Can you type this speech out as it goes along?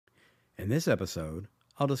In this episode,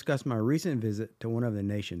 I'll discuss my recent visit to one of the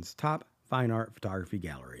nation's top fine art photography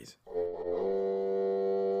galleries.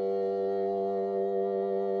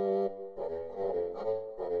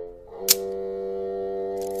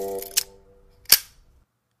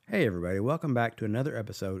 Hey everybody, welcome back to another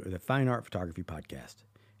episode of the Fine Art Photography Podcast.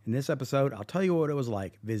 In this episode, I'll tell you what it was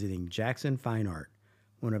like visiting Jackson Fine Art,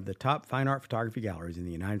 one of the top fine art photography galleries in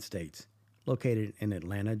the United States, located in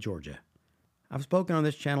Atlanta, Georgia. I've spoken on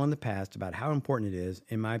this channel in the past about how important it is,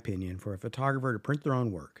 in my opinion, for a photographer to print their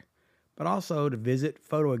own work, but also to visit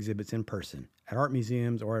photo exhibits in person, at art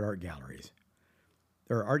museums or at art galleries.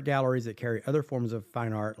 There are art galleries that carry other forms of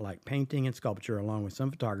fine art like painting and sculpture along with some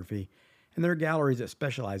photography, and there are galleries that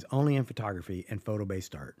specialize only in photography and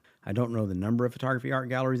photo-based art. I don't know the number of photography art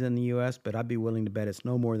galleries in the U.S., but I'd be willing to bet it's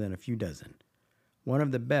no more than a few dozen. One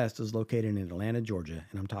of the best is located in Atlanta, Georgia,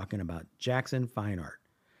 and I'm talking about Jackson Fine Art.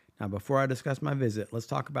 Now, before I discuss my visit, let's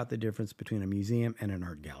talk about the difference between a museum and an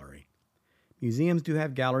art gallery. Museums do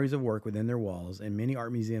have galleries of work within their walls, and many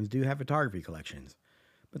art museums do have photography collections.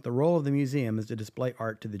 But the role of the museum is to display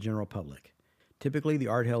art to the general public. Typically, the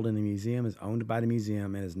art held in the museum is owned by the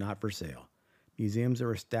museum and is not for sale. Museums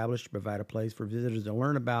are established to provide a place for visitors to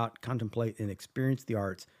learn about, contemplate, and experience the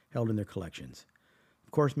arts held in their collections.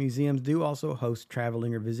 Of course, museums do also host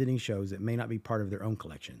traveling or visiting shows that may not be part of their own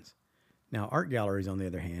collections. Now, art galleries, on the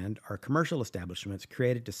other hand, are commercial establishments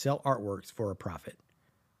created to sell artworks for a profit.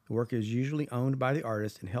 The work is usually owned by the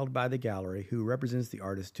artist and held by the gallery, who represents the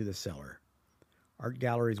artist to the seller. Art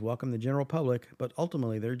galleries welcome the general public, but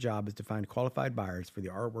ultimately their job is to find qualified buyers for the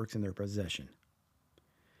artworks in their possession.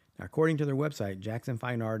 Now, according to their website, Jackson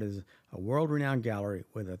Fine Art is a world-renowned gallery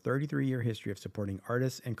with a 33-year history of supporting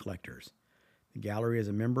artists and collectors. The gallery is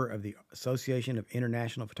a member of the Association of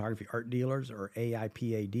International Photography Art Dealers, or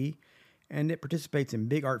AIPAD, and it participates in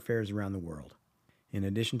big art fairs around the world. In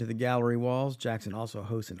addition to the gallery walls, Jackson also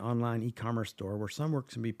hosts an online e-commerce store where some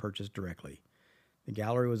works can be purchased directly. The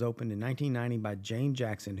gallery was opened in 1990 by Jane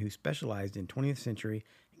Jackson, who specialized in 20th century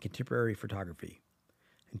and contemporary photography.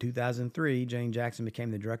 In 2003, Jane Jackson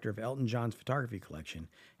became the director of Elton John's photography collection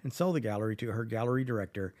and sold the gallery to her gallery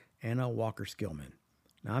director, Anna Walker Skillman.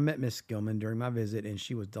 Now, I met Miss Skillman during my visit, and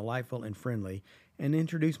she was delightful and friendly and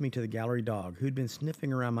introduced me to the gallery dog, who'd been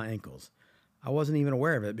sniffing around my ankles. I wasn't even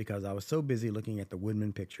aware of it because I was so busy looking at the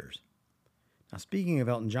Woodman pictures. Now, speaking of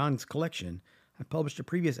Elton John's collection, I published a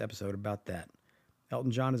previous episode about that.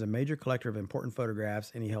 Elton John is a major collector of important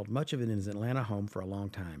photographs, and he held much of it in his Atlanta home for a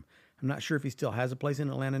long time. I'm not sure if he still has a place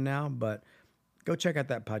in Atlanta now, but go check out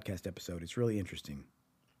that podcast episode. It's really interesting.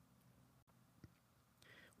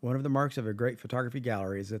 One of the marks of a great photography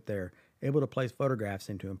gallery is that they're able to place photographs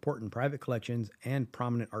into important private collections and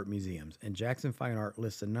prominent art museums, and Jackson Fine Art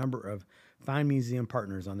lists a number of fine museum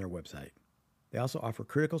partners on their website. They also offer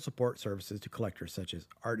critical support services to collectors such as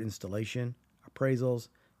art installation, appraisals,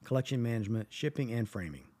 collection management, shipping, and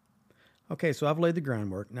framing. Okay, so I've laid the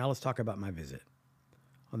groundwork. Now let's talk about my visit.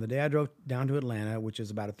 On the day I drove down to Atlanta, which is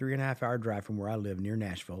about a 3.5-hour drive from where I live near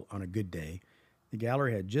Nashville, on a good day, the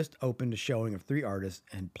gallery had just opened a showing of 3 artists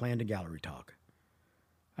and planned a gallery talk.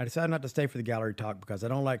 I decided not to stay for the gallery talk because I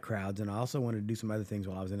don't like crowds, and I also wanted to do some other things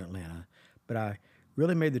while I was in Atlanta, but I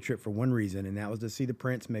really made the trip for one reason, and that was to see the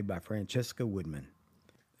prints made by Francesca Woodman.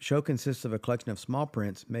 The show consists of a collection of small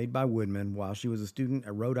prints made by Woodman while she was a student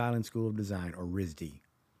at Rhode Island School of Design, or RISD.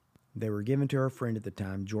 They were given to her friend at the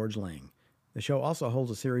time, George Lang. The show also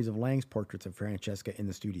holds a series of Lang's portraits of Francesca in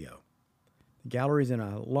the studio. The gallery is in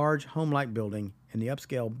a large, home-like building in the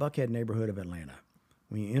upscale Buckhead neighborhood of Atlanta.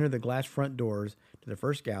 When you enter the glass front doors to the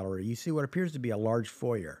first gallery, you see what appears to be a large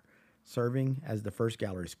foyer, serving as the first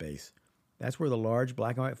gallery space. That's where the large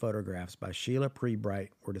black and white photographs by Sheila Pre-Bright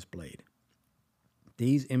were displayed.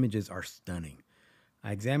 These images are stunning.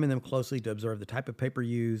 I examined them closely to observe the type of paper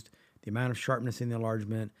used, the amount of sharpness in the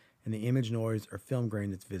enlargement, and the image noise or film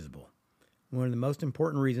grain that's visible. One of the most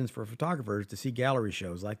important reasons for photographers to see gallery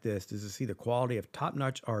shows like this is to see the quality of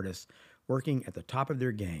top-notch artists working at the top of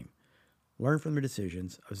their game. Learn from their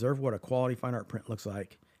decisions, observe what a quality fine art print looks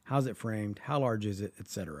like, how's it framed, how large is it,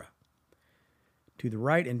 etc. To the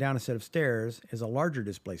right and down a set of stairs is a larger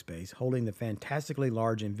display space holding the fantastically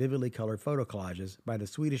large and vividly colored photo collages by the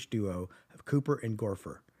Swedish duo of Cooper and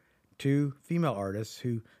Gorfer, 2 female artists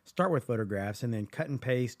who start with photographs and then cut and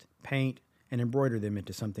paste, paint, and embroider them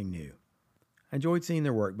into something new. I enjoyed seeing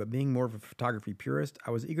their work, but being more of a photography purist,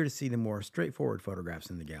 I was eager to see the more straightforward photographs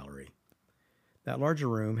in the gallery. That larger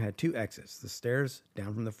room had 2 exits, the stairs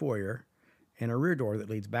down from the foyer, and a rear door that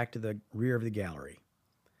leads back to the rear of the gallery.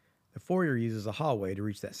 The foyer uses a hallway to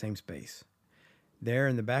reach that same space. There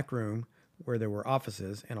in the back room, where there were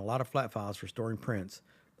offices and a lot of flat files for storing prints,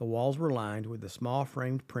 The walls were lined with the small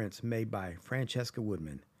framed prints made by Francesca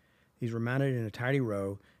Woodman. These were mounted in a tidy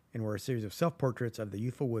row and were a series of self-portraits of the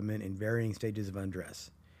youthful Woodman in varying stages of undress.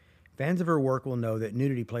 Fans of her work will know that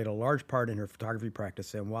nudity played a large part in her photography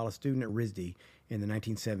practice and while a student at RISD in the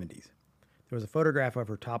 1970s. There was a photograph of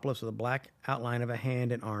her topless with a black outline of a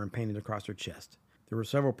hand and arm painted across her chest. There were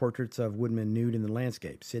several portraits of Woodman nude in the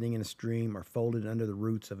landscape, sitting in a stream or folded under the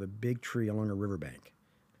roots of a big tree along a riverbank.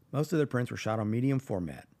 Most of the prints were shot on medium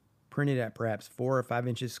format, printed at perhaps 4 or 5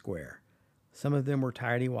 inches square. Some of them were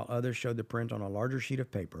tidy, while others showed the print on a larger sheet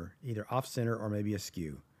of paper, either off-center or maybe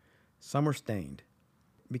askew. Some were stained.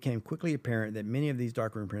 It became quickly apparent that many of these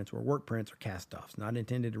darkroom prints were work prints or cast-offs, not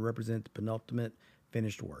intended to represent the penultimate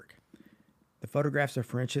finished work. The photographs of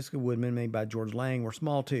Francesca Woodman made by George Lang were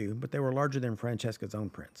small too, but they were larger than Francesca's own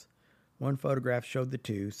prints. One photograph showed the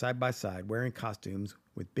two, side by side, wearing costumes,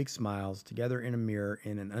 with big smiles, together in a mirror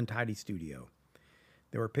in an untidy studio.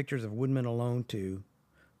 There were pictures of Woodman alone too,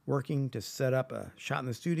 working to set up a shot in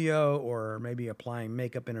the studio or maybe applying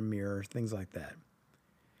makeup in a mirror, things like that.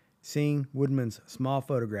 Seeing Woodman's small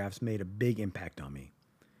photographs made a big impact on me.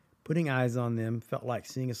 Putting eyes on them felt like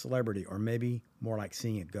seeing a celebrity or maybe more like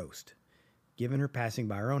seeing a ghost. Given her passing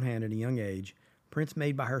by her own hand at a young age, prints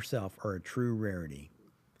made by herself are a true rarity.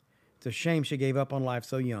 It's a shame she gave up on life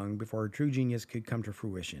so young before her true genius could come to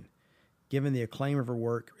fruition. Given the acclaim of her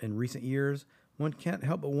work in recent years, one can't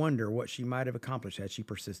help but wonder what she might have accomplished had she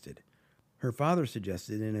persisted. Her father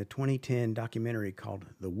suggested in a 2010 documentary called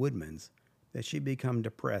The Woodmans that she become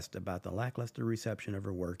depressed about the lackluster reception of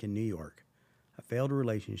her work in New York, a failed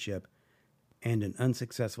relationship, and an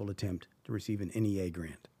unsuccessful attempt to receive an NEA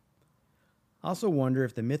grant. I also wonder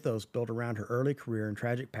if the mythos built around her early career and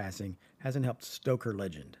tragic passing hasn't helped stoke her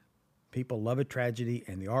legend. People love a tragedy,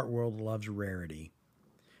 and the art world loves rarity.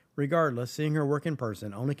 Regardless, seeing her work in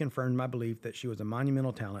person only confirmed my belief that she was a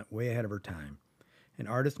monumental talent way ahead of her time, an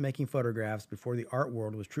artist making photographs before the art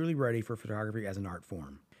world was truly ready for photography as an art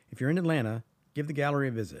form. If you're in Atlanta, give the gallery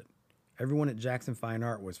a visit. Everyone at Jackson Fine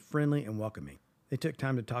Art was friendly and welcoming. They took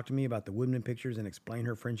time to talk to me about the Woodman pictures and explain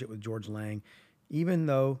her friendship with George Lang, even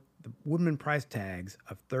though the Woodman price tags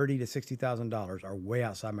of $30,000 to $60,000 are way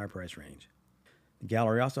outside my price range. The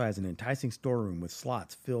gallery also has an enticing storeroom with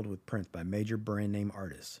slots filled with prints by major brand name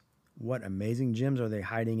artists. What amazing gems are they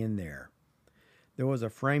hiding in there? There was a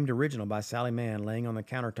framed original by Sally Mann laying on the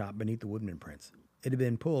countertop beneath the Woodman prints. It had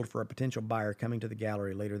been pulled for a potential buyer coming to the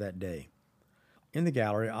gallery later that day. In the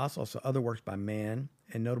gallery, I also saw other works by Mann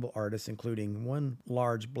and notable artists, including one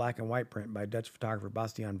large black and white print by Dutch photographer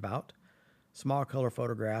Bastiaan Bout, small color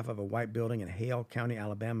photograph of a white building in Hale County,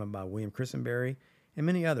 Alabama by William Christenberry, and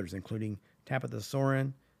many others, including Tabitha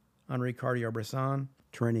Soren, Henri Cartier-Bresson,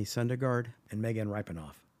 Trini Sundergaard, and Megan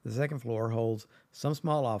Ripenoff. The second floor holds some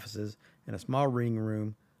small offices and a small reading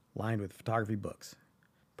room lined with photography books.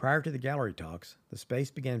 Prior to the gallery talks, the space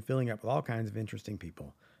began filling up with all kinds of interesting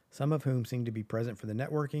people, some of whom seemed to be present for the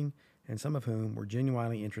networking, and some of whom were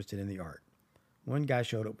genuinely interested in the art. One guy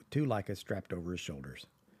showed up with 2 Leicas strapped over his shoulders.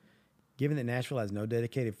 Given that Nashville has no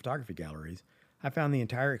dedicated photography galleries, I found the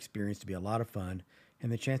entire experience to be a lot of fun,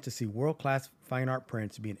 and the chance to see world-class fine art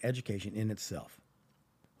prints to be an education in itself.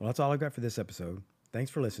 Well, that's all I've got for this episode. Thanks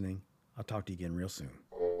for listening. I'll talk to you again real soon.